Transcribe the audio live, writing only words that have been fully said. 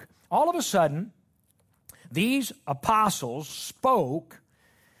all of a sudden, these apostles spoke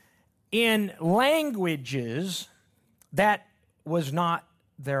in languages that was not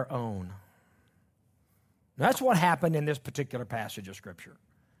their own. That's what happened in this particular passage of Scripture.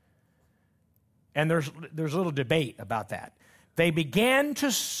 And there's a little debate about that. They began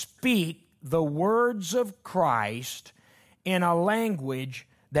to speak the words of Christ in a language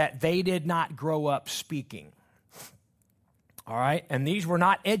that they did not grow up speaking. All right? And these were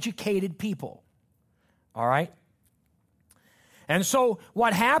not educated people. All right? And so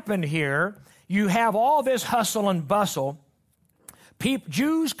what happened here, you have all this hustle and bustle,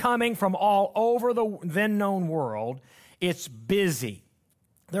 Jews coming from all over the then known world. It's busy.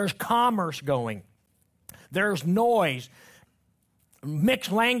 There's commerce going. There's noise,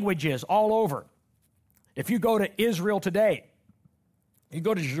 mixed languages all over. If you go to Israel today, you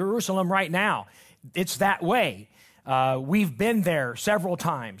go to Jerusalem right now, it's that way. We've been there several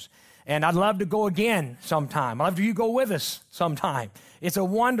times, and I'd love to go again sometime. I'd love you to go with us sometime. It's a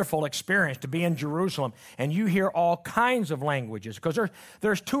wonderful experience to be in Jerusalem, and you hear all kinds of languages, because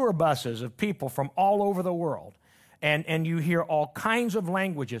there's tour buses of people from all over the world. And you hear all kinds of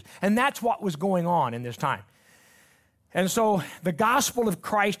languages. And that's what was going on in this time. And so the gospel of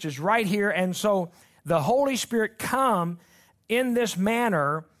Christ is right here. And so the Holy Spirit come in this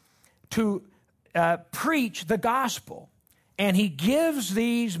manner to preach the gospel. And he gives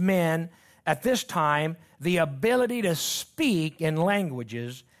these men at this time the ability to speak in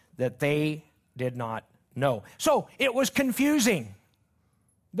languages that they did not know. So it was confusing.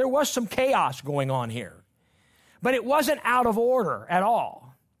 There was some chaos going on here. But it wasn't out of order at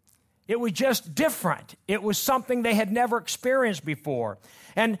all. It was just different. It was something they had never experienced before.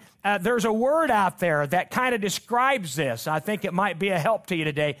 And there's a word out there that kind of describes this. I think it might be a help to you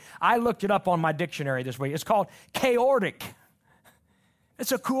today. I looked it up on my dictionary this week. It's called chaotic.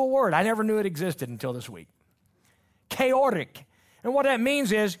 It's a cool word. I never knew it existed until this week. Chaotic. And what that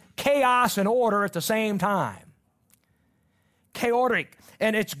means is chaos and order at the same time. Chaotic.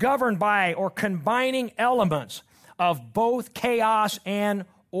 And it's governed by or combining elements of both chaos and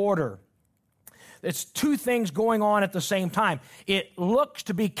order. It's two things going on at the same time. It looks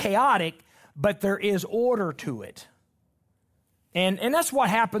to be chaotic, but there is order to it. And that's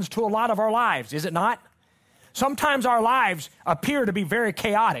what happens to a lot of our lives, is it not? Sometimes our lives appear to be very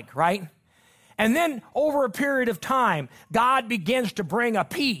chaotic, right? And then over a period of time, God begins to bring a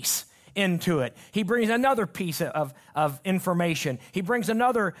peace into it. He brings another piece of information. He brings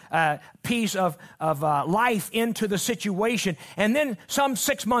another piece of life into the situation. And then some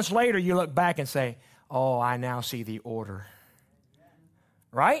 6 months later, you look back and say, oh, I now see the order.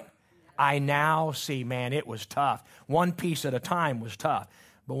 Right? I now see, man, it was tough. One piece at a time was tough.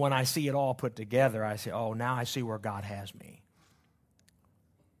 But when I see it all put together, I say, oh, now I see where God has me.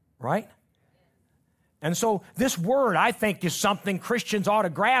 Right? And so this word, I think, is something Christians ought to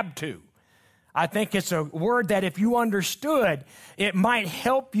grab to. I think it's a word that if you understood, it might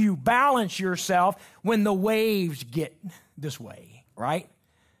help you balance yourself when the waves get this way, right?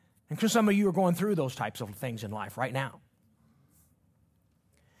 And because some of you are going through those types of things in life right now.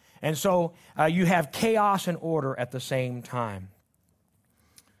 And so you have chaos and order at the same time.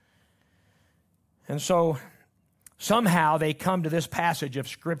 And so somehow they come to this passage of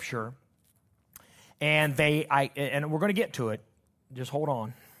Scripture, and and we're going to get to it. Just hold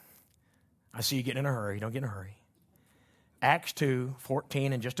on. I see you getting in a hurry. Don't get in a hurry. Acts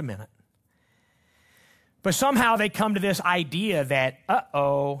 2:14 in just a minute. But somehow they come to this idea that,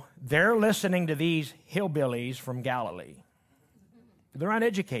 they're listening to these hillbillies from Galilee. They're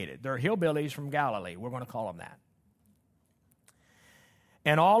uneducated. They're hillbillies from Galilee. We're going to call them that.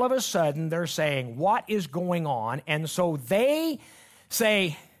 And all of a sudden, they're saying, what is going on? And so they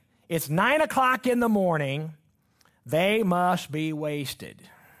say, it's 9 o'clock in the morning. They must be wasted.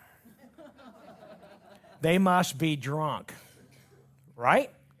 They must be drunk.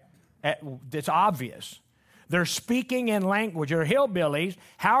 Right? It's obvious. They're speaking in language. They're hillbillies.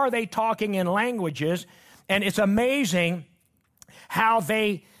 How are they talking in languages? And it's amazing how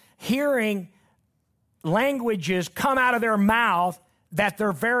they hearing languages come out of their mouth that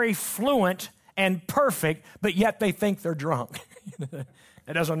they're very fluent and perfect, but yet they think they're drunk.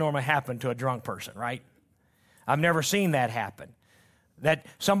 It doesn't normally happen to a drunk person, right? I've never seen that happen. That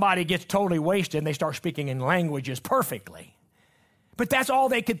somebody gets totally wasted and they start speaking in languages perfectly. But that's all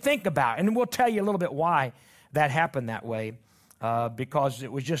they could think about. And we'll tell you a little bit why that happened that way, because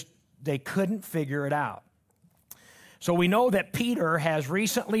it was just, they couldn't figure it out. So we know that Peter has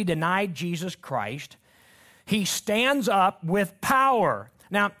recently denied Jesus Christ. He stands up with power.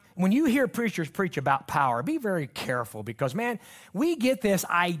 Now, when you hear preachers preach about power, be very careful because, man, we get this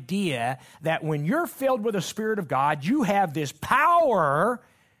idea that when you're filled with the Spirit of God, you have this power,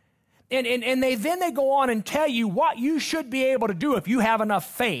 and they go on and tell you what you should be able to do if you have enough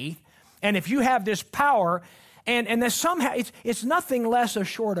faith and if you have this power, and that somehow it's nothing less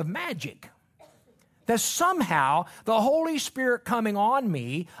short of magic. That somehow the Holy Spirit coming on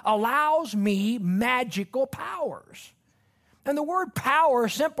me allows me magical powers. And the word power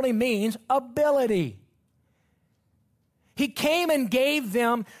simply means ability. He came and gave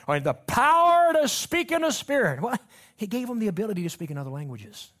them the power to speak in the Spirit. Well, he gave them the ability to speak in other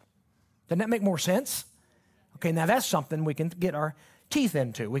languages. Doesn't that make more sense? Okay, now that's something we can get our teeth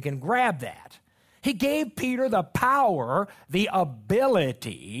into. We can grab that. He gave Peter the power, the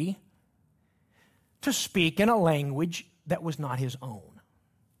ability to speak in a language that was not his own.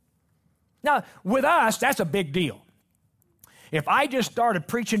 Now, with us, that's a big deal. If I just started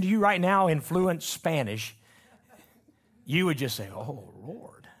preaching to you right now in fluent Spanish, you would just say, oh,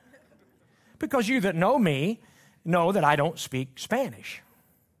 Lord. Because you that know me know that I don't speak Spanish.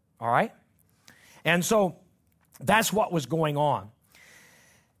 All right? And so that's what was going on.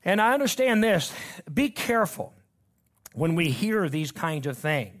 And I understand this. Be careful when we hear these kinds of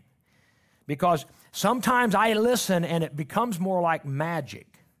things. Because sometimes I listen and it becomes more like magic.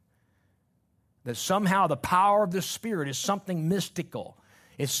 That somehow the power of the Spirit is something mystical.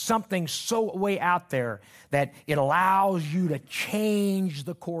 It's something so way out there that it allows you to change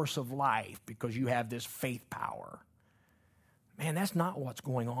the course of life because you have this faith power. Man, that's not what's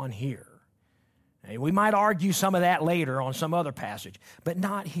going on here. We might argue some of that later on some other passage, but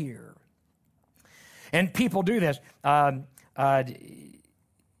not here. And people do this.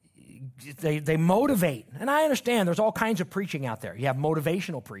 They motivate. And I understand there's all kinds of preaching out there. You have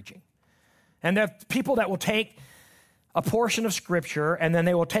motivational preaching. And there are people that will take a portion of Scripture and then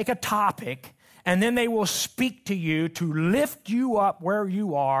they will take a topic and then they will speak to you to lift you up where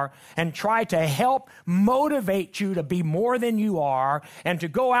you are and try to help motivate you to be more than you are and to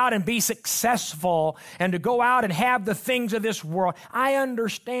go out and be successful and to go out and have the things of this world. I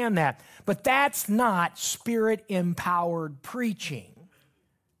understand that. But that's not Spirit-empowered preaching.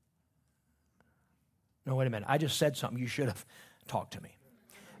 No, wait a minute. I just said something. You should have talked to me.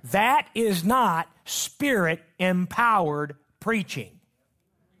 That is not Spirit-empowered preaching.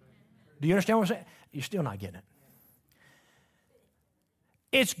 Do you understand what I'm saying? You're still not getting it.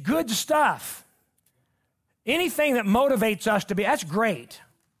 It's good stuff. Anything that motivates us to be, that's great.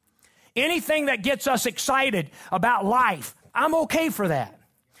 Anything that gets us excited about life, I'm okay for that.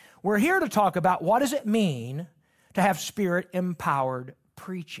 We're here to talk about what does it mean to have Spirit-empowered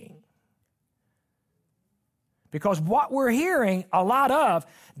preaching. Because what we're hearing a lot of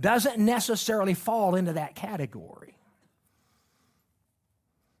doesn't necessarily fall into that category.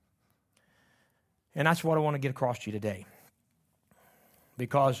 And that's what I want to get across to you today.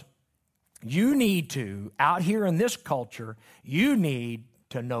 Because you need to, out here in this culture, you need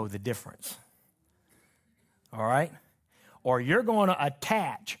to know the difference. All right? Or you're going to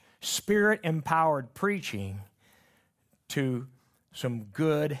attach Spirit-empowered preaching to some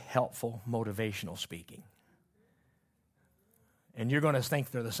good, helpful, motivational speaking. And you're going to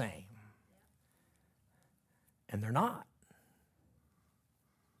think they're the same. And they're not.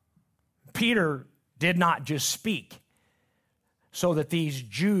 Peter did not just speak so that these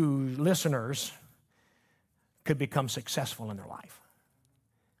Jew listeners could become successful in their life.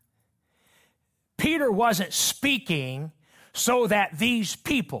 Peter wasn't speaking so that these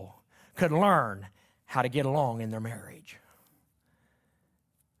people could learn how to get along in their marriage.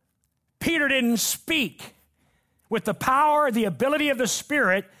 Peter didn't speak with the power, the ability of the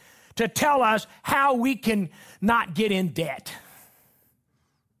Spirit to tell us how we can not get in debt.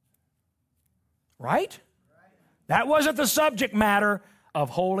 Right? That wasn't the subject matter of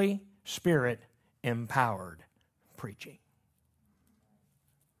Holy Spirit-empowered preaching.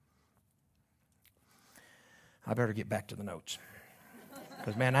 I better get back to the notes.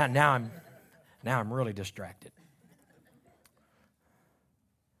 Because, man, now I'm really distracted.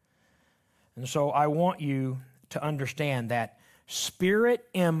 And so I want you to understand that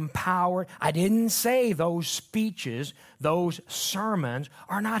Spirit-empowered, I didn't say those speeches, those sermons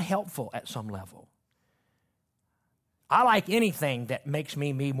are not helpful at some level. I like anything that makes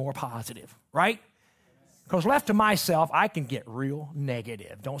me more positive, right? Because left to myself, I can get real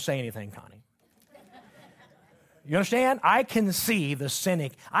negative. Don't say anything, Connie. You understand? I can see the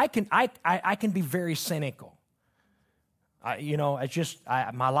cynic. I can be very cynical. It's just,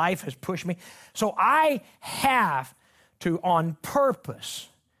 my life has pushed me. So I have to, on purpose,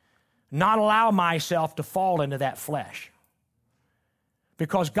 not allow myself to fall into that flesh.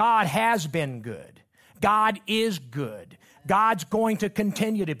 because God has been good. God is good. God's going to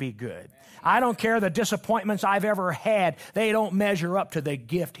continue to be good. I don't care the disappointments I've ever had. They don't measure up to the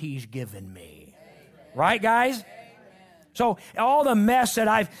gift He's given me. Right, guys? So all the mess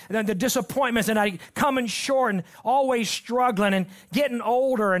that the disappointments and I coming short and always struggling and getting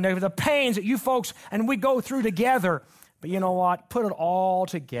older and the pains that you folks and we go through together. But you know what? Put it all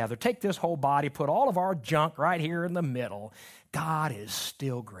together. Take this whole body, put all of our junk right here in the middle. God is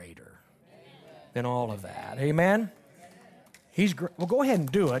still greater than all of that. Amen? Well, go ahead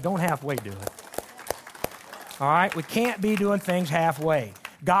and do it. Don't halfway do it. All right? We can't be doing things halfway.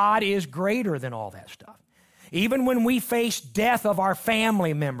 God is greater than all that stuff. Even when we face death of our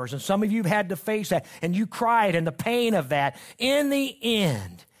family members, and some of you have had to face that, and you cried and the pain of that, in the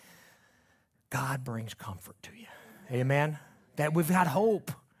end, God brings comfort to you. Amen? That we've got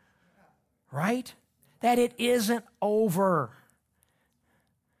hope, right? That it isn't over,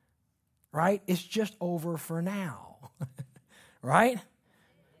 right? It's just over for now, right?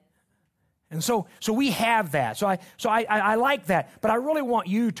 And so we have that. So I like that. But I really want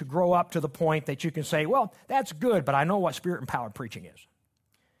you to grow up to the point that you can say, well, that's good, but I know what Spirit-empowered preaching is.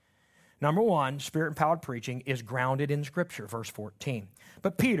 Number one, Spirit-empowered preaching is grounded in Scripture, verse 14.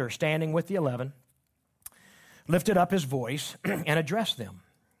 But Peter, standing with the 11, lifted up his voice and addressed them.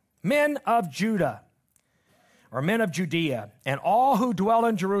 Men of Judah, or men of Judea, and all who dwell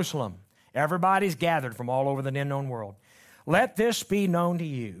in Jerusalem, everybody's gathered from all over the unknown world. Let this be known to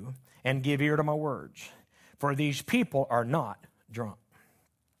you, and give ear to my words, for these people are not drunk.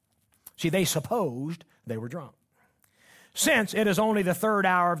 See, they supposed they were drunk. Since it is only the third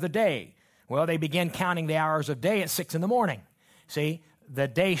hour of the day, well, they began counting the hours of day at 6 in the morning. See, the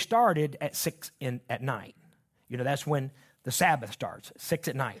day started at 6 at night. You know, that's when the Sabbath starts, 6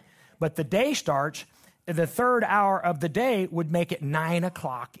 at night. But the day starts, the third hour of the day would make it 9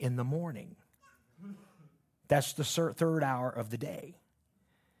 o'clock in the morning. That's the third hour of the day.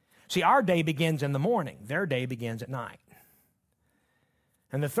 See, our day begins in the morning. Their day begins at night.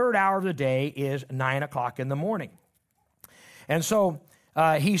 And the third hour of the day is 9 o'clock in the morning. And so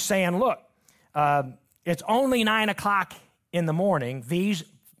he's saying, look, it's only 9 o'clock in the morning. These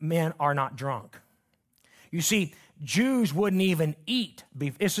men are not drunk. You see, Jews wouldn't even eat.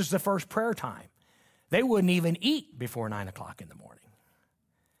 This is the first prayer time. They wouldn't even eat before 9 o'clock in the morning.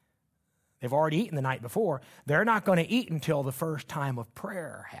 They've already eaten the night before. They're not going to eat until the first time of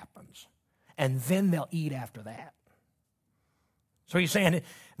prayer happens. And then they'll eat after that. So he's saying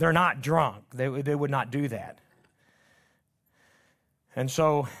they're not drunk. They would not do that. And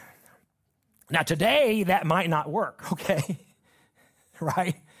so, now today, that might not work, okay?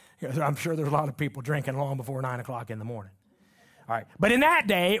 Right? I'm sure there's a lot of people drinking long before 9 o'clock in the morning. All right. But in that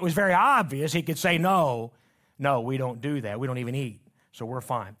day, it was very obvious. He could say, no, we don't do that. We don't even eat. So we're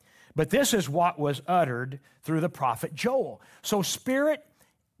fine. But this is what was uttered through the prophet Joel. So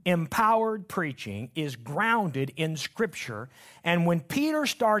Spirit-empowered preaching is grounded in Scripture. And when Peter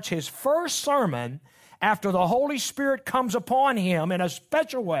starts his first sermon, after the Holy Spirit comes upon him in a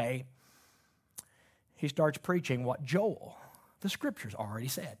special way, he starts preaching what Joel, the Scriptures, already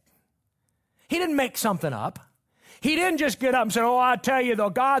said. He didn't make something up. He didn't just get up and say, oh, I tell you, though,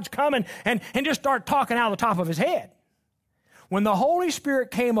 God's coming, and just start talking out of the top of his head. When the Holy Spirit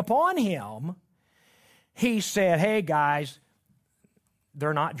came upon him, he said, hey, guys,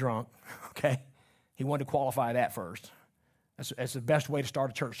 they're not drunk, okay? He wanted to qualify that first. That's the best way to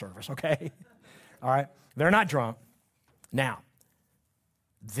start a church service, okay? All right? They're not drunk. Now,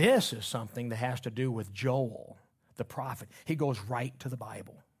 this is something that has to do with Joel, the prophet. He goes right to the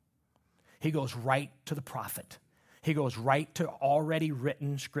Bible. He goes right to the prophet. He goes right to already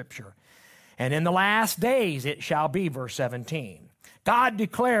written Scripture. And in the last days it shall be, verse 17. God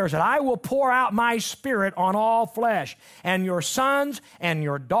declares that I will pour out my Spirit on all flesh, and your sons and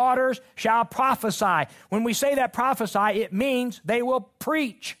your daughters shall prophesy. When we say that prophesy, it means they will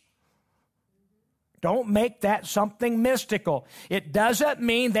preach. Don't make that something mystical. It doesn't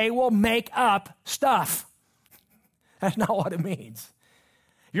mean they will make up stuff. That's not what it means.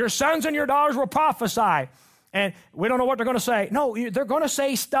 Your sons and your daughters will prophesy. And we don't know what they're going to say. No, they're going to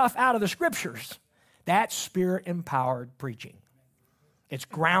say stuff out of the Scriptures. That's Spirit-empowered preaching. It's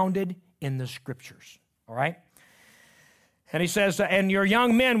grounded in the Scriptures, all right? And he says, and your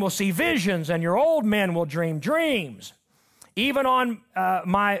young men will see visions, and your old men will dream dreams. Even on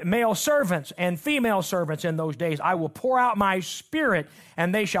my male servants and female servants in those days, I will pour out my Spirit,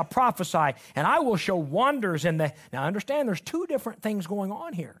 and they shall prophesy, and I will show wonders in the... Now, understand, there's two different things going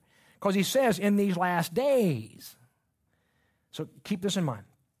on here. Because he says, in these last days. So keep this in mind.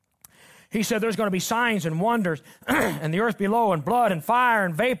 He said there's going to be signs and wonders, and the earth below, and blood, and fire,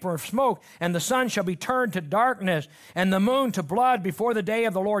 and vapor, and smoke, and the sun shall be turned to darkness, and the moon to blood before the day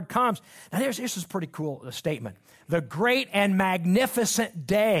of the Lord comes. Now, this is a pretty cool statement. The great and magnificent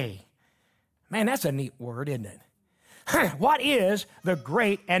day. Man, that's a neat word, isn't it? What is the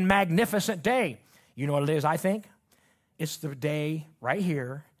great and magnificent day? You know what it is, I think? It's the day right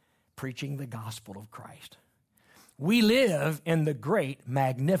here preaching the gospel of Christ. We live in the great,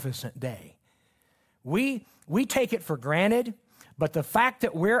 magnificent day. We take it for granted, but the fact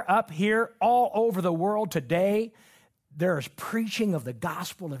that we're up here all over the world today, there is preaching of the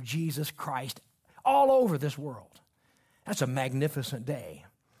gospel of Jesus Christ all over this world. That's a magnificent day.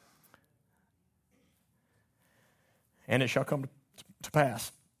 And it shall come to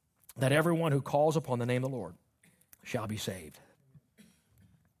pass that everyone who calls upon the name of the Lord shall be saved.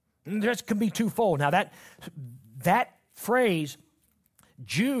 And this can be twofold. Now that phrase,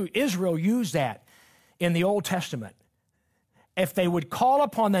 Israel used that in the Old Testament. If they would call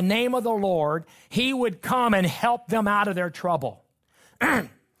upon the name of the Lord, he would come and help them out of their trouble.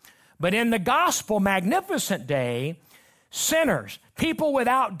 But in the gospel magnificent day, sinners, people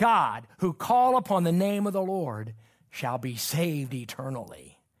without God who call upon the name of the Lord shall be saved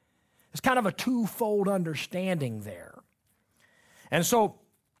eternally. It's kind of a twofold understanding there. And so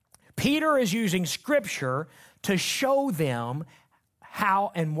Peter is using Scripture to show them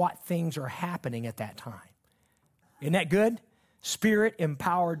how and what things are happening at that time. Isn't that good?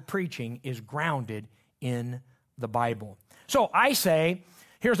 Spirit-empowered preaching is grounded in the Bible. So I say,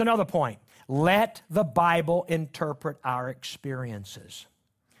 here's another point. Let the Bible interpret our experiences.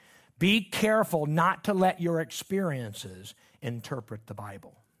 Be careful not to let your experiences interpret the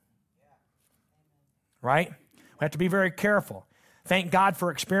Bible. Right? We have to be very careful. Thank God for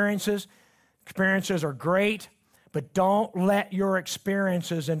experiences. Experiences are great, but don't let your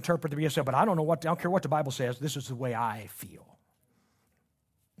experiences interpret the Bible. But I don't care what the Bible says. This is the way I feel.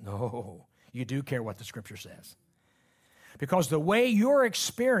 No, you do care what the Scripture says. Because the way your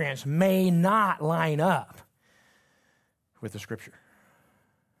experience may not line up with the Scripture.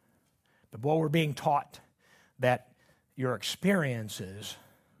 But boy, we're being taught that your experiences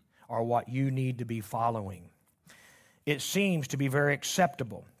are what you need to be following. It seems to be very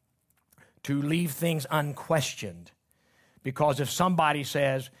acceptable to leave things unquestioned, because if somebody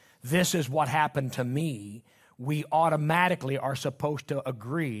says, this is what happened to me, we automatically are supposed to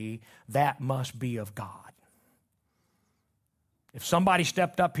agree that must be of God. If somebody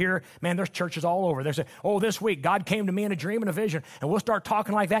stepped up here, man, there's churches all over. They say, this week God came to me in a dream and a vision, and we'll start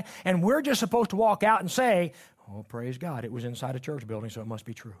talking like that, and we're just supposed to walk out and say, praise God, it was inside a church building, so it must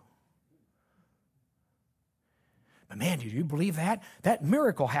be true. But man, do you believe that? That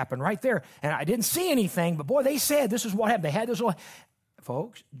miracle happened right there, and I didn't see anything, but boy, they said this is what happened. They had this little...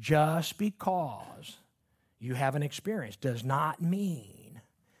 Folks, just because you have an experience does not mean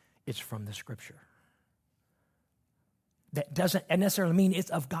it's from the Scripture. That doesn't necessarily mean it's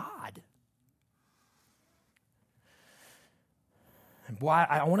of God. And boy,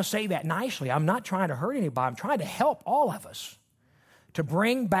 I want to say that nicely. I'm not trying to hurt anybody. I'm trying to help all of us to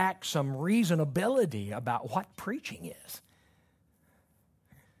bring back some reasonability about what preaching is.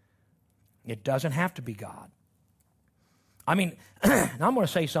 It doesn't have to be God. I mean, I'm going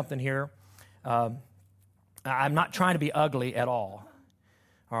to say something here. I'm not trying to be ugly at all.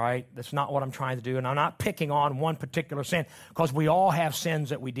 All right? That's not what I'm trying to do. And I'm not picking on one particular sin, because we all have sins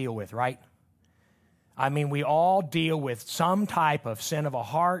that we deal with, right? I mean, we all deal with some type of sin of a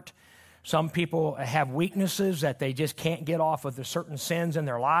heart. Some people have weaknesses that they just can't get off of the certain sins in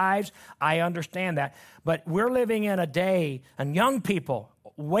their lives. I understand that. But we're living in a day, and young people,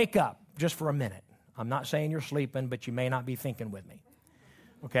 wake up just for a minute. I'm not saying you're sleeping, but you may not be thinking with me.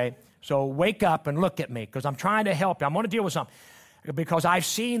 Okay? So wake up and look at me, because I'm trying to help you. I'm going to deal with something. Because I've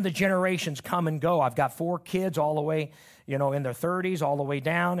seen the generations come and go. I've got 4 kids all the way, in their 30s, all the way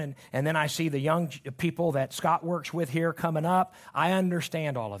down. And then I see the young people that Scott works with here coming up. I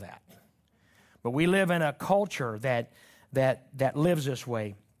understand all of that. But we live in a culture that lives this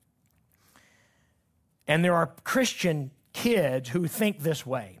way. And there are Christian kids who think this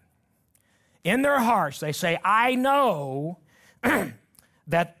way. In their hearts, they say, I know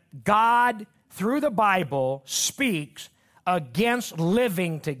that God, through the Bible, speaks against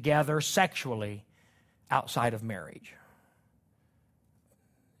living together sexually outside of marriage.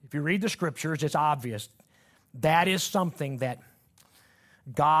 If you read the Scriptures, it's obvious. That is something that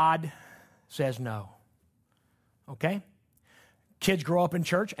God says no. Okay? Kids grow up in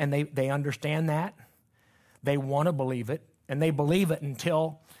church, and they understand that. They want to believe it, and they believe it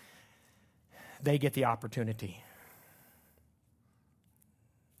until they get the opportunity.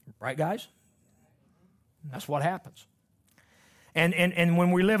 Right, guys? That's what happens. And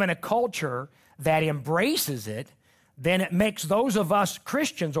when we live in a culture that embraces it, then it makes those of us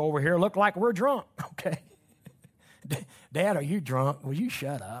Christians over here look like we're drunk, okay? Dad, are you drunk? Will you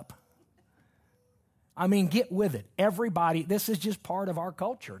shut up? I mean, get with it. Everybody, this is just part of our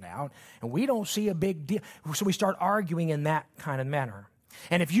culture now, and we don't see a big deal. So we start arguing in that kind of manner.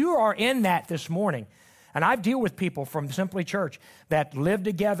 And if you are in that this morning, and I've dealt with people from Simply Church that live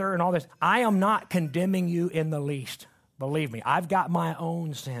together and all this, I am not condemning you in the least. Believe me, I've got my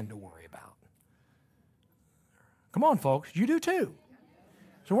own sin to worry about. Come on, folks, you do too.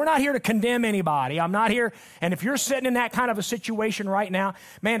 So we're not here to condemn anybody. I'm not here, and if you're sitting in that kind of a situation right now,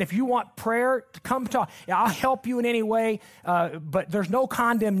 man, if you want prayer, come talk. I'll help you in any way, but there's no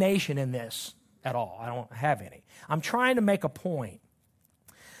condemnation in this at all. I don't have any. I'm trying to make a point.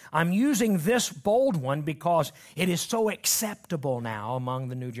 I'm using this bold one because it is so acceptable now among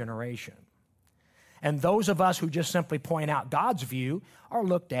the new generation. And those of us who just simply point out God's view are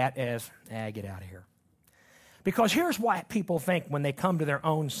looked at as, get out of here. Because here's what people think when they come to their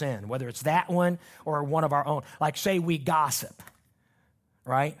own sin, whether it's that one or one of our own. Like, say we gossip,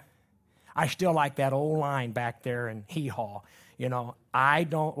 right? I still like that old line back there in Hale. You know, I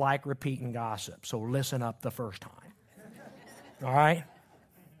don't like repeating gossip, so listen up the first time. All right?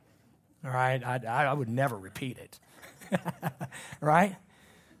 All right? I would never repeat it. Right?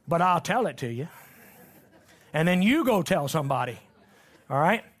 But I'll tell it to you. And then you go tell somebody. All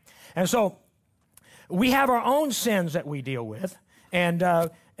right? And so we have our own sins that we deal with. And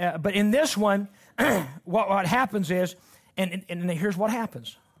but in this one, what happens is, and here's what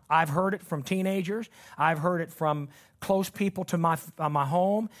happens. I've heard it from teenagers. I've heard it from close people to my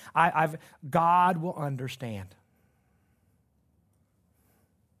home. God will understand.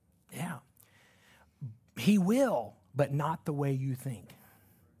 Yeah. He will, but not the way you think.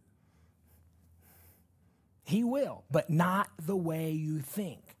 He will, but not the way you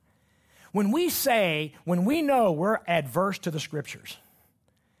think. When we know we're adverse to the Scriptures,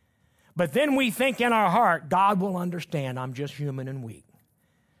 but then we think in our heart, God will understand, I'm just human and weak.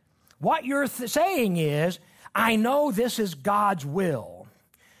 What you're saying is, I know this is God's will,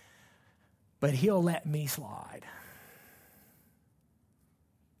 but He'll let me slide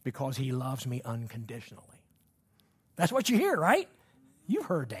because He loves me unconditionally. That's what you hear, right? You've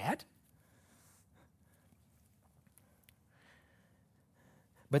heard that.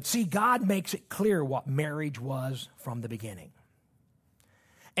 But see, God makes it clear what marriage was from the beginning.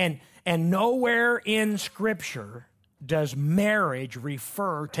 And nowhere in Scripture does marriage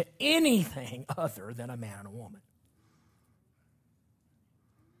refer to anything other than a man and a woman.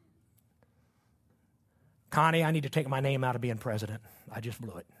 Connie, I need to take my name out of being president. I just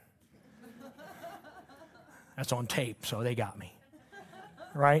blew it. That's on tape, so they got me.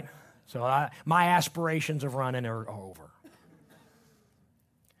 Right? So my aspirations of running are over.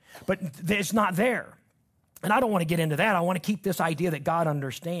 But it's not there. And I don't want to get into that. I want to keep this idea that God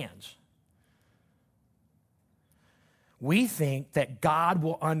understands. We think that God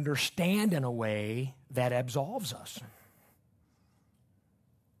will understand in a way that absolves us.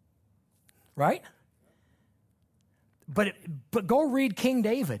 Right? But go read King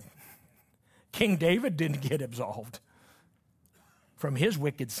David. King David didn't get absolved from his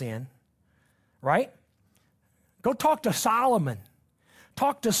wicked sin. Right? Go talk to Solomon.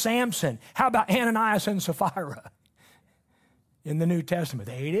 Talk to Samson. How about Ananias and Sapphira in the New Testament?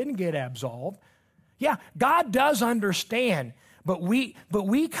 They didn't get absolved. Yeah, God does understand, but we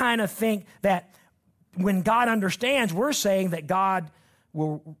kind of think that when God understands, we're saying that God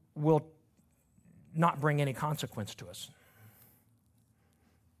will not bring any consequence to us.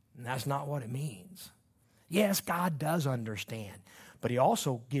 And that's not what it means. Yes, God does understand, but He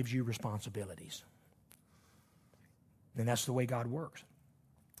also gives you responsibilities. And that's the way God works.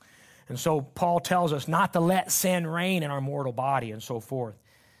 And so Paul tells us not to let sin reign in our mortal body and so forth.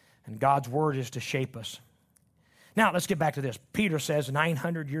 And God's word is to shape us. Now, let's get back to this. Peter says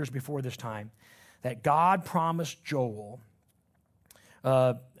 900 years before this time that God promised Joel,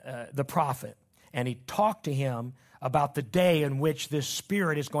 the prophet, and he talked to him about the day in which this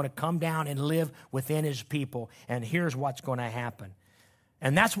Spirit is going to come down and live within His people. And here's what's going to happen.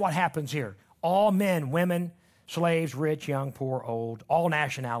 And that's what happens here. All men, women, slaves, rich, young, poor, old, all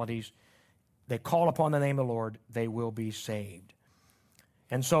nationalities, they call upon the name of the Lord, they will be saved.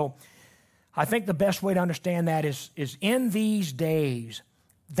 And so I think the best way to understand that is in these days,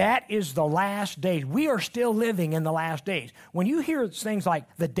 that is the last days. We are still living in the last days. When you hear things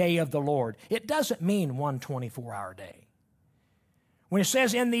like the day of the Lord, it doesn't mean one 24-hour day. When it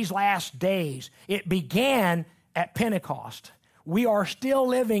says in these last days, it began at Pentecost We are still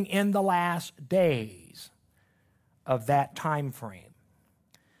living in the last days of that time frame.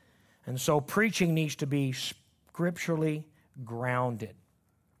 And so preaching needs to be scripturally grounded.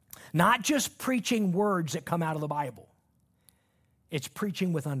 Not just preaching words that come out of the Bible. It's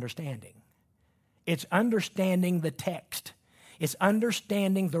preaching with understanding. It's understanding the text. It's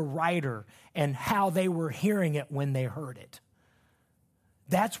understanding the writer and how they were hearing it when they heard it.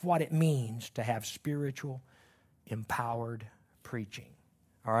 That's what it means to have spiritual, empowered preaching.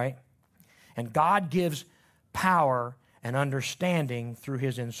 All right? And God gives power and understanding through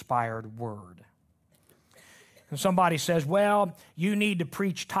His inspired word. And somebody says, well, you need to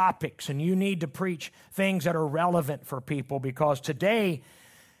preach topics and you need to preach things that are relevant for people because today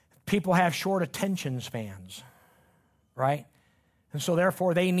people have short attention spans, right? And so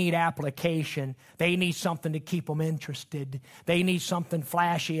therefore they need application. They need something to keep them interested. They need something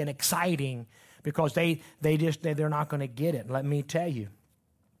flashy and exciting because they're not going to get it. Let me tell you,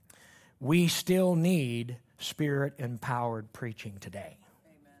 we still need Spirit-empowered preaching today.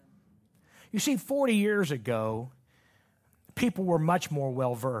 You see, 40 years ago, people were much more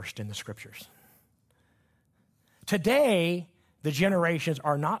well-versed in the Scriptures. Today, the generations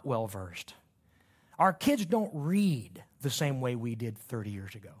are not well-versed. Our kids don't read the same way we did 30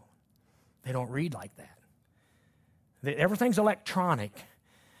 years ago. They don't read like that. Everything's electronic.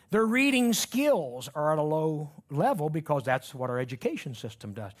 Their reading skills are at a low level because that's what our education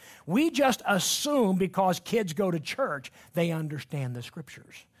system does. We just assume because kids go to church, they understand the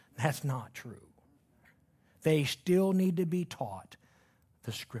Scriptures. That's not true. They still need to be taught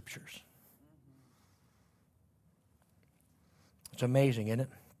the Scriptures. It's amazing, isn't it?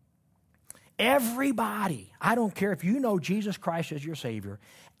 Everybody, I don't care if you know Jesus Christ as your Savior,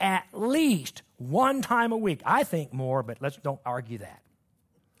 at least one time a week, I think more, but let's don't argue that.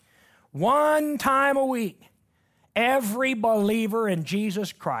 One time a week, every believer in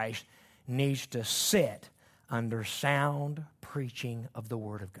Jesus Christ needs to sit under sound preaching of the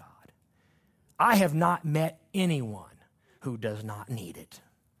Word of God. I have not met anyone who does not need it.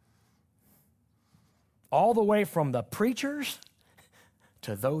 All the way from the preachers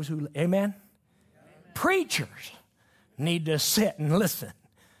to those who, amen? Preachers need to sit and listen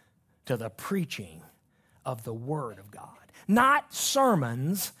to the preaching of the Word of God. Not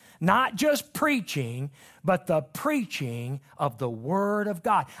sermons, not just preaching, but the preaching of the Word of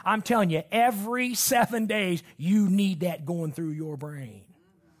God. I'm telling you, every 7 days, you need that going through your brain.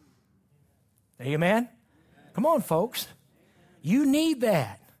 Amen? Come on, folks. You need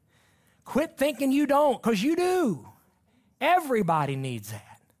that. Quit thinking you don't, because you do. Everybody needs that.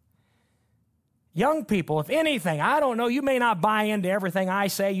 Young people, if anything, I don't know, you may not buy into everything I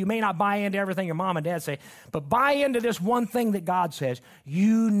say. You may not buy into everything your mom and dad say, but buy into this one thing that God says.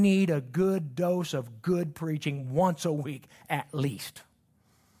 You need a good dose of good preaching once a week at least.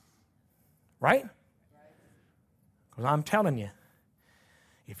 Right? Because I'm telling you,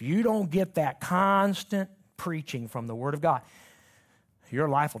 if you don't get that constant preaching from the Word of God, your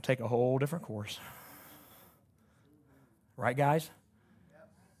life will take a whole different course. Right, guys?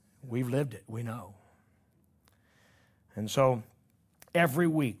 We've lived it. We know. And so every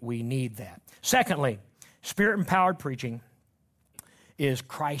week we need that. Secondly, Spirit-empowered preaching is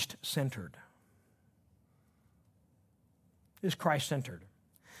Christ-centered. Is Christ-centered.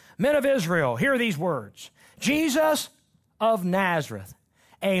 Men of Israel, hear these words. Jesus of Nazareth,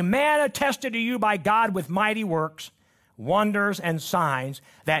 a man attested to you by God with mighty works, wonders, and signs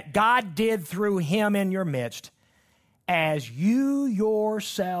that God did through him in your midst, as you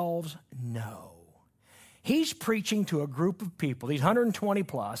yourselves know. He's preaching to a group of people, these 120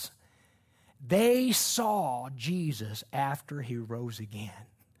 plus. They saw Jesus after he rose again.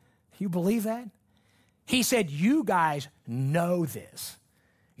 You believe that? He said, you guys know this.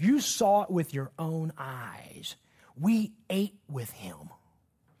 You saw it with your own eyes. We ate with him.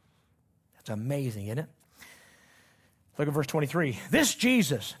 That's amazing, isn't it? Look at verse 23. This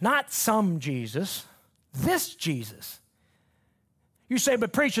Jesus, not some Jesus, this Jesus. You say,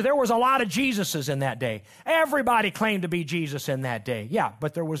 but preacher, there was a lot of Jesuses in that day. Everybody claimed to be Jesus in that day. Yeah,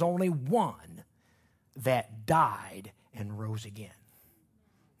 but there was only one that died and rose again.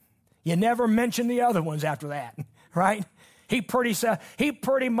 You never mention the other ones after that, right? He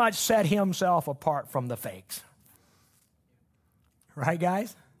pretty much set himself apart from the fakes. Right,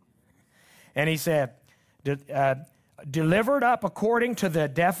 guys? And he said, delivered up according to the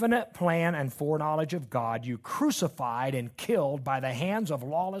definite plan and foreknowledge of God, you crucified and killed by the hands of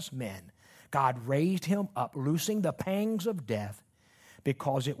lawless men. God raised him up, loosing the pangs of death,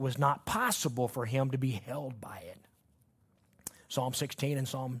 because it was not possible for him to be held by it. Psalm 16 and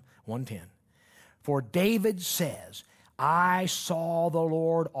Psalm 110. For David says, I saw the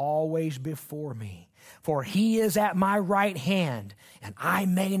Lord always before me, for he is at my right hand, and I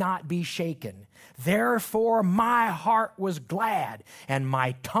may not be shaken. Therefore my heart was glad, and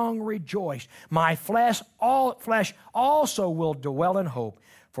my tongue rejoiced. My flesh also will dwell in hope,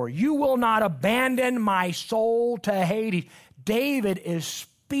 for you will not abandon my soul to Hades. David is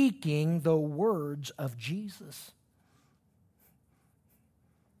speaking the words of Jesus.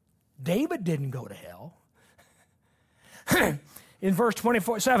 David didn't go to hell. In verse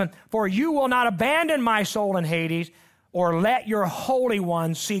 24:7, for you will not abandon my soul in Hades, or let your Holy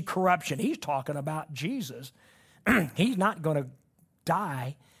One see corruption. He's talking about Jesus. He's not going to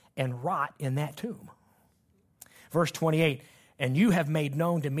die and rot in that tomb. Verse 28, and you have made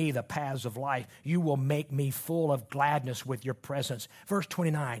known to me the paths of life. You will make me full of gladness with your presence. Verse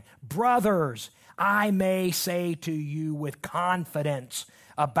 29, brothers, I may say to you with confidence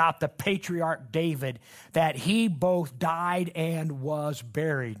about the patriarch David that he both died and was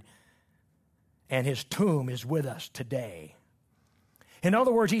buried, and his tomb is with us today. In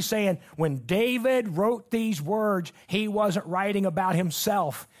other words, he's saying when David wrote these words, he wasn't writing about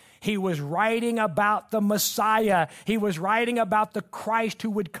himself. He was writing about the Messiah. He was writing about the Christ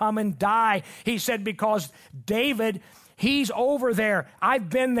who would come and die. He said, because David, he's over there. I've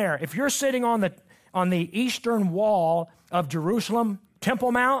been there. If you're sitting on the eastern wall of Jerusalem,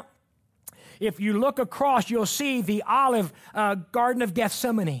 Temple Mount, if you look across, you'll see the olive Garden of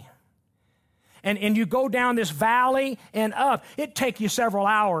Gethsemane. And you go down this valley and up. It takes you several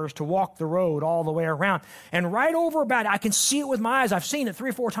hours to walk the road all the way around. And right over about it, I can see it with my eyes. I've seen it 3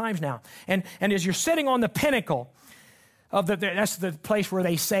 or 4 times now. And as you're sitting on the pinnacle of that's the place where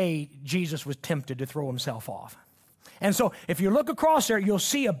they say Jesus was tempted to throw himself off. And so if you look across there, you'll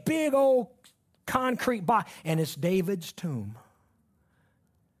see a big old concrete box, and it's David's tomb.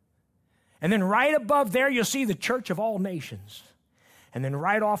 And then right above there, you'll see the Church of All Nations. And then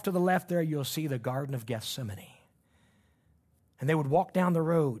right off to the left there, you'll see the Garden of Gethsemane. And they would walk down the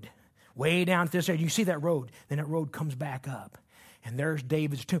road, way down to this area. You see that road. Then that road comes back up. And there's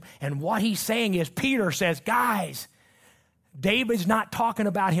David's tomb. And what he's saying is, Peter says, guys, David's not talking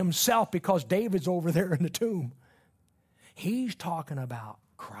about himself because David's over there in the tomb. He's talking about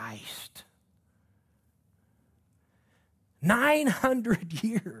Christ. 900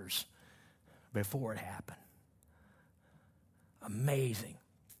 years before it happened. Amazing.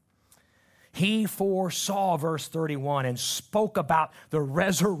 He foresaw, verse 31, and spoke about the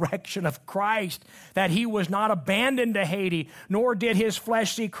resurrection of Christ, that he was not abandoned to Hades, nor did his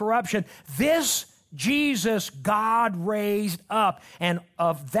flesh see corruption. This Jesus God raised up, and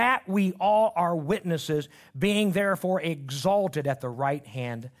of that we all are witnesses, being therefore exalted at the right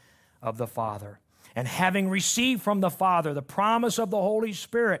hand of the Father. And having received from the Father the promise of the Holy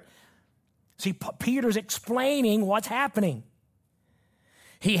Spirit. See, Peter's explaining what's happening.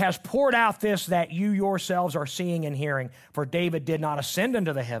 He has poured out this that you yourselves are seeing and hearing. For David did not ascend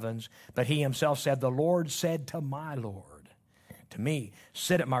into the heavens, but he himself said, the Lord said to my Lord, to me,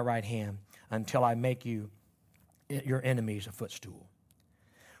 sit at my right hand until I make you your enemies a footstool.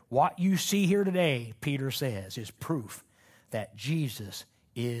 What you see here today, Peter says, is proof that Jesus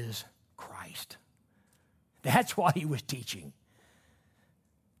is Christ. That's what he was teaching.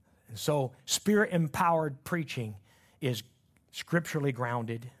 And so Spirit-empowered preaching is scripturally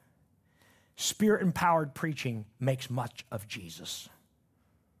grounded. Spirit-empowered preaching makes much of Jesus.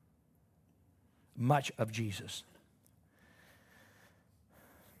 Much of Jesus.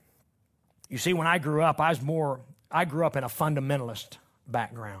 You see, when I grew up, I grew up in a fundamentalist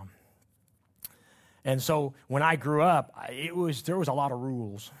background. And so when I grew up, there was a lot of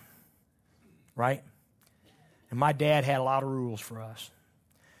rules, right? And my dad had a lot of rules for us.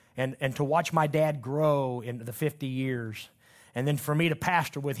 And to watch my dad grow in the 50 years, and then for me to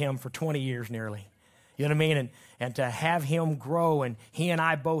pastor with him for 20 years nearly. You know what I mean? And to have him grow, and he and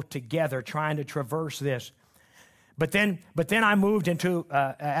I both together trying to traverse this. But then I moved into,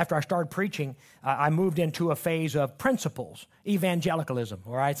 after I started preaching, I moved into a phase of principles, evangelicalism,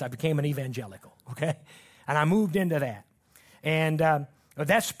 all right? So I became an evangelical, okay? And I moved into that. And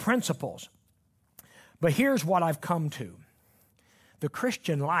that's principles. But here's what I've come to. The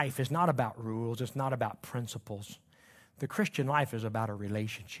Christian life is not about rules. It's not about principles. The Christian life is about a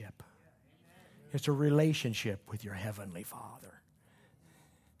relationship. It's a relationship with your Heavenly Father.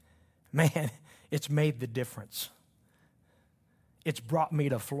 Man, it's made the difference. It's brought me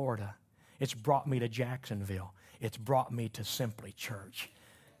to Florida. It's brought me to Jacksonville. It's brought me to Simply Church.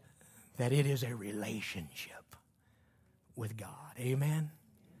 That it is a relationship with God. Amen?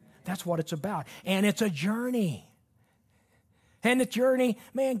 That's what it's about. And it's a journey. And the journey,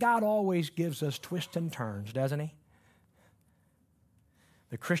 man, God always gives us twists and turns, doesn't he?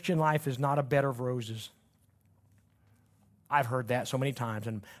 The Christian life is not a bed of roses. I've heard that so many times,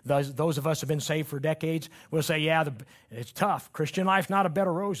 and those of us who have been saved for decades will say, yeah, it's tough. Christian life's not a bed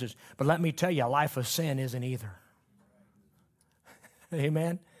of roses. But let me tell you, a life of sin isn't either.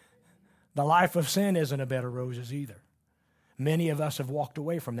 Amen? The life of sin isn't a bed of roses either. Many of us have walked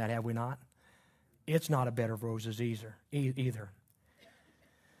away from that, have we not? It's not a bed of roses either.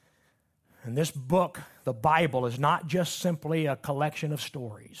 And this book, the Bible, is not just simply a collection of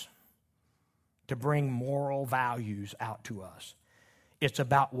stories to bring moral values out to us. It's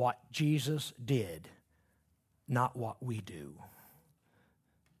about what Jesus did, not what we do.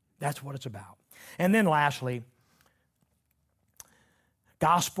 That's what it's about. And then lastly,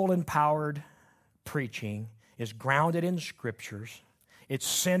 gospel-empowered preaching is grounded in scriptures. It's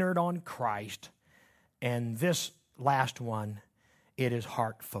centered on Christ. And this last one, it is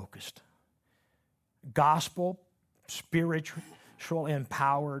heart-focused. Gospel, spiritual,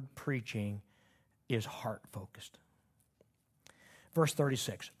 empowered preaching is heart-focused. Verse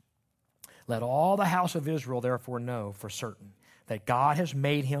 36, let all the house of Israel therefore know for certain that God has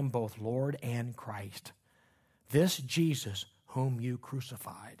made him both Lord and Christ, this Jesus whom you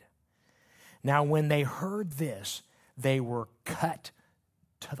crucified. Now when they heard this, they were cut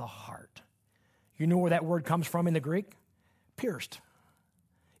to the heart. You know where that word comes from in the Greek? Pierced.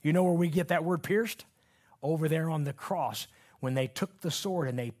 You know where we get that word pierced? Over there on the cross, when they took the sword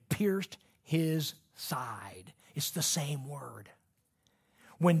and they pierced his side. It's the same word.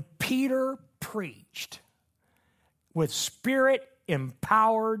 When Peter preached with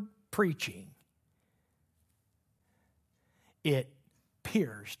Spirit-empowered preaching, it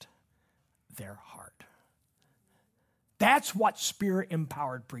pierced their heart. That's what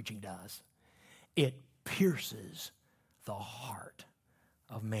Spirit-empowered preaching does. It pierces the heart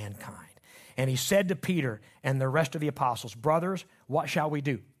of mankind. And he said to Peter and the rest of the apostles, brothers, what shall we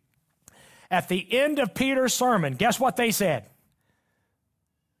do? At the end of Peter's sermon, guess what they said?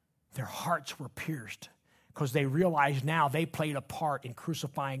 Their hearts were pierced because they realized now they played a part in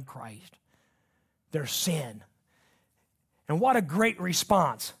crucifying Christ, their sin. And what a great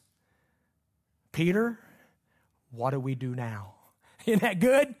response. Peter, what do we do now? Isn't that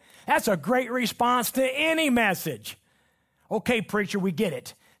good? That's a great response to any message. Okay, preacher, we get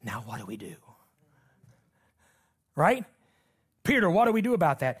it. Now what do we do? Right? Peter, what do we do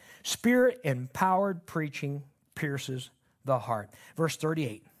about that? Spirit-empowered preaching pierces the heart. Verse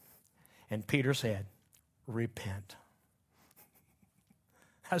 38, and Peter said, repent.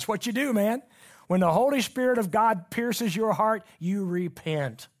 That's what you do, man. When the Holy Spirit of God pierces your heart, you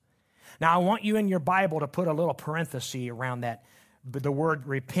repent. Now, I want you in your Bible to put a little parenthesis around that, the word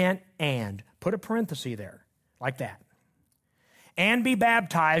repent and. Put a parenthesis there, like that. And be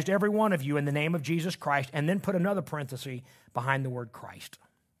baptized, every one of you, in the name of Jesus Christ, and then put another parenthesis behind the word Christ.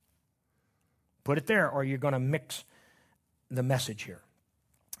 Put it there, or you're going to mix the message here.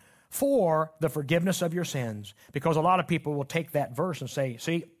 For the forgiveness of your sins, because a lot of people will take that verse and say,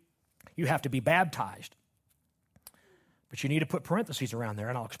 see, you have to be baptized. But you need to put parentheses around there,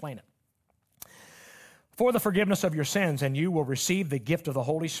 and I'll explain it. For the forgiveness of your sins, and you will receive the gift of the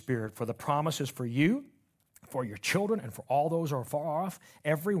Holy Spirit, for the promise is for you, for your children, and for all those who are far off,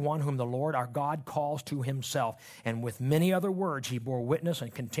 every one whom the Lord our God calls to himself. And with many other words he bore witness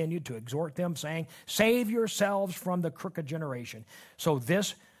and continued to exhort them, saying, save yourselves from the crooked generation. So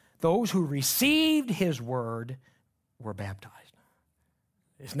those who received his word were baptized.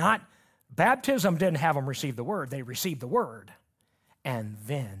 It's not, baptism didn't have them receive the word. They received the word, and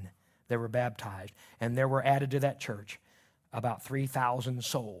then they were baptized. And there were added to that church about 3,000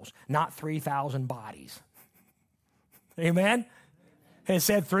 souls, not 3,000 bodies. Amen? It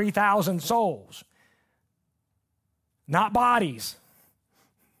said 3,000 souls. Not bodies.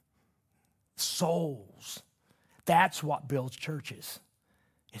 Souls. That's what builds churches.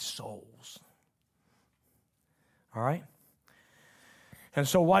 It's souls. All right? And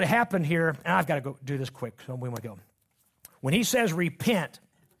so what happened here, and I've got to go do this quick, so we want to go. When he says repent,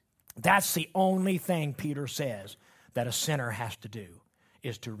 that's the only thing Peter says that a sinner has to do,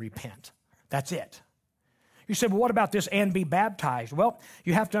 is to repent. That's it. You said, well, what about this and be baptized? Well,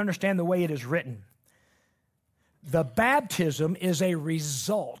 you have to understand the way it is written. The baptism is a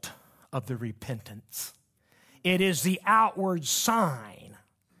result of the repentance. It is the outward sign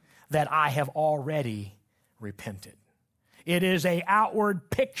that I have already repented. It is an outward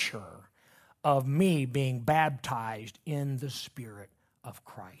picture of me being baptized in the Spirit of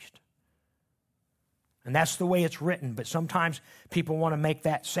Christ. And that's the way it's written, but sometimes people want to make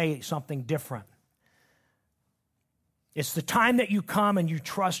that say something different. It's the time that you come and you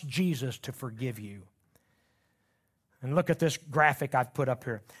trust Jesus to forgive you. And look at this graphic I've put up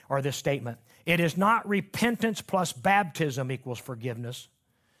here, or this statement. It is not repentance plus baptism equals forgiveness,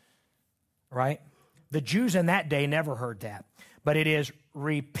 right? The Jews in that day never heard that. But it is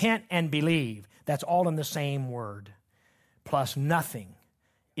repent and believe. That's all in the same word. Plus nothing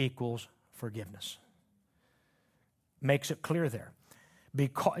equals forgiveness. Makes it clear there.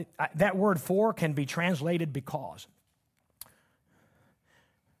 Because that word for can be translated because.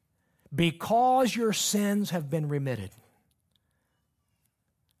 Because your sins have been remitted,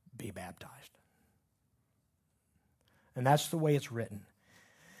 be baptized. And that's the way it's written.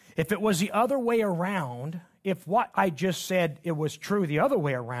 If it was the other way around, if what I just said it was true the other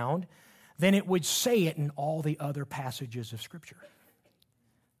way around, then it would say it in all the other passages of Scripture.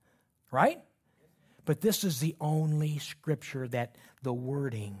 Right? But this is the only Scripture that the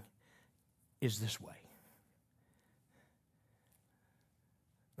wording is this way.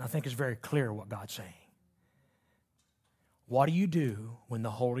 I think it's very clear what God's saying. What do you do when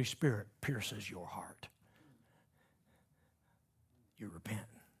the Holy Spirit pierces your heart? You repent.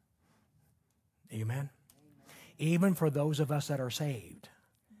 Amen? Even for those of us that are saved,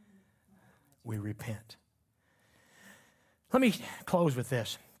 we repent. Let me close with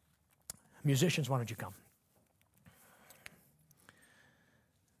this. Musicians, why don't you come?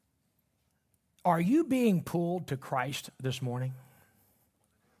 Are you being pulled to Christ this morning?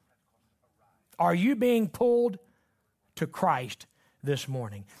 Are you being pulled to Christ this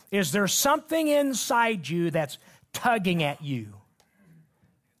morning? Is there something inside you that's tugging at you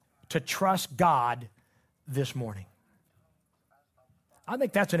to trust God this morning? I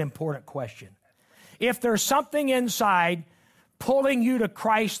think that's an important question. If there's something inside pulling you to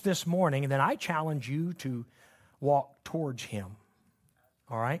Christ this morning, then I challenge you to walk towards Him.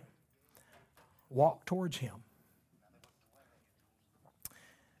 All right? Walk towards Him.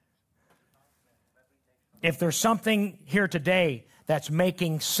 If there's something here today that's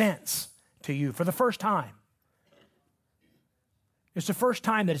making sense to you for the first time, it's the first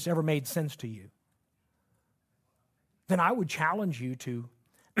time that it's ever made sense to you, then I would challenge you to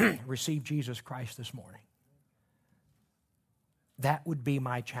receive Jesus Christ this morning. That would be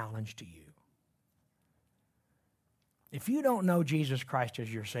my challenge to you. If you don't know Jesus Christ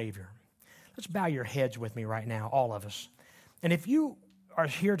as your Savior, let's bow your heads with me right now, all of us. And if you are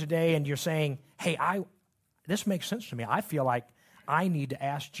here today and you're saying, hey, this makes sense to me. I feel like I need to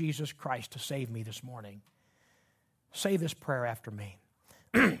ask Jesus Christ to save me this morning. Say this prayer after me.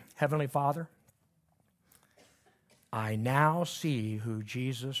 Heavenly Father, I now see who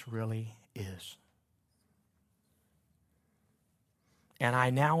Jesus really is. And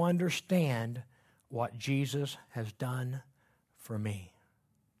I now understand what Jesus has done for me.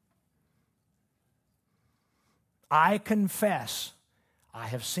 I confess I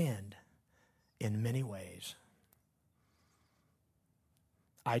have sinned in many ways.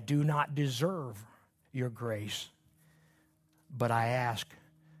 I do not deserve your grace, but I ask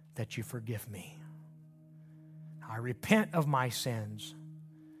that you forgive me. I repent of my sins,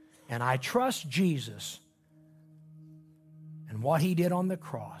 and I trust Jesus and what He did on the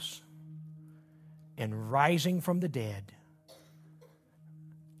cross and rising from the dead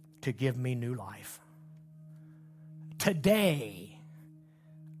to give me new life. Today,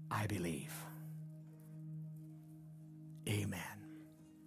 I believe. Amen.